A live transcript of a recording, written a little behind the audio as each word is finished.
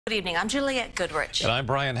Good evening. I'm Juliette Goodrich. And I'm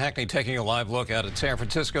Brian Hackney taking a live look out at San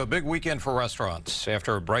Francisco. Big weekend for restaurants.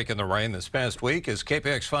 After a break in the rain this past week, as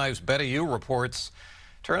KPIX 5's Betty Yu reports,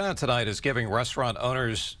 turnout tonight is giving restaurant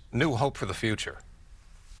owners new hope for the future.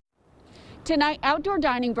 Tonight, outdoor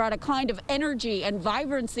dining brought a kind of energy and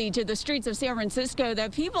vibrancy to the streets of San Francisco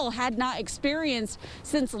that people had not experienced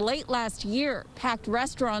since late last year. Packed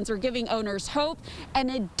restaurants are giving owners hope and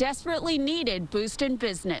a desperately needed boost in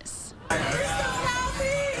business.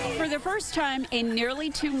 For the first time in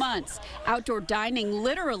nearly 2 months, outdoor dining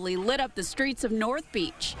literally lit up the streets of North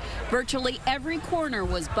Beach. Virtually every corner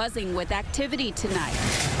was buzzing with activity tonight.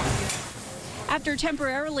 After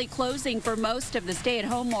temporarily closing for most of the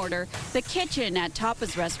stay-at-home order, the kitchen at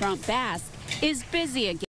Tapa's restaurant Basque is busy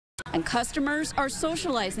again, and customers are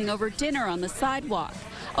socializing over dinner on the sidewalk.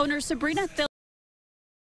 Owner Sabrina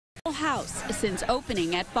house since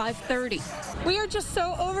opening at 5:30. We are just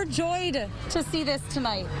so overjoyed to see this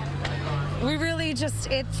tonight. We really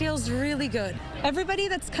it feels really good. Everybody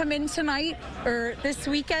that's come in tonight or this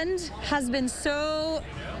weekend has been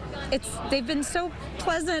they've been so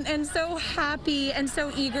pleasant and so happy and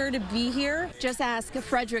so eager to be here. Just ask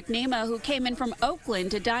Frederick Nema, who came in from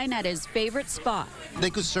Oakland to dine at his favorite spot. They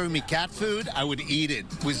could serve me cat food, I would eat it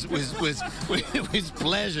with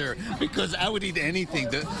pleasure, because I would eat anything.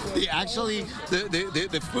 The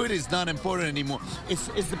food is not important anymore. It's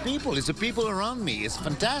the people around me. It's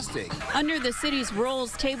fantastic. Under the city's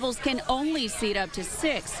rules, tables can only seat up to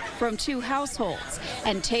 6 from 2 households,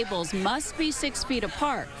 and tables must be 6 feet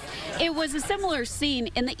apart. It was a similar scene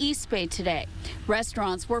in the East Bay today.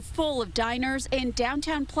 Restaurants were full of diners in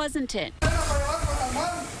downtown Pleasanton.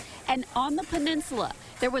 And on the peninsula,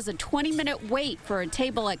 there was a 20-minute wait for a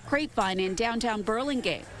table at Grapevine in downtown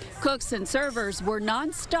Burlingame. Cooks and servers were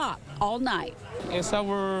nonstop all night. It's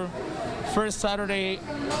our first Saturday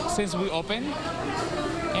since we opened.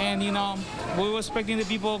 And, we were expecting the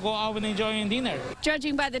people to go out and enjoy dinner.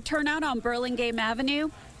 Judging by the turnout on Burlingame Avenue,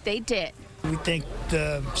 they did. We think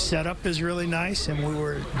the setup is really nice, and we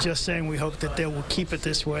were just saying we hope that they will keep it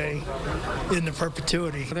this way in the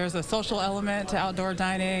perpetuity. There's a social element to outdoor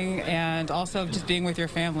dining and also just being with your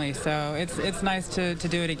family, so it's nice to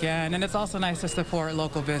do it again, and it's also nice to support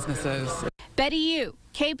local businesses. Betty Yu,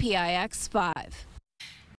 KPIX 5.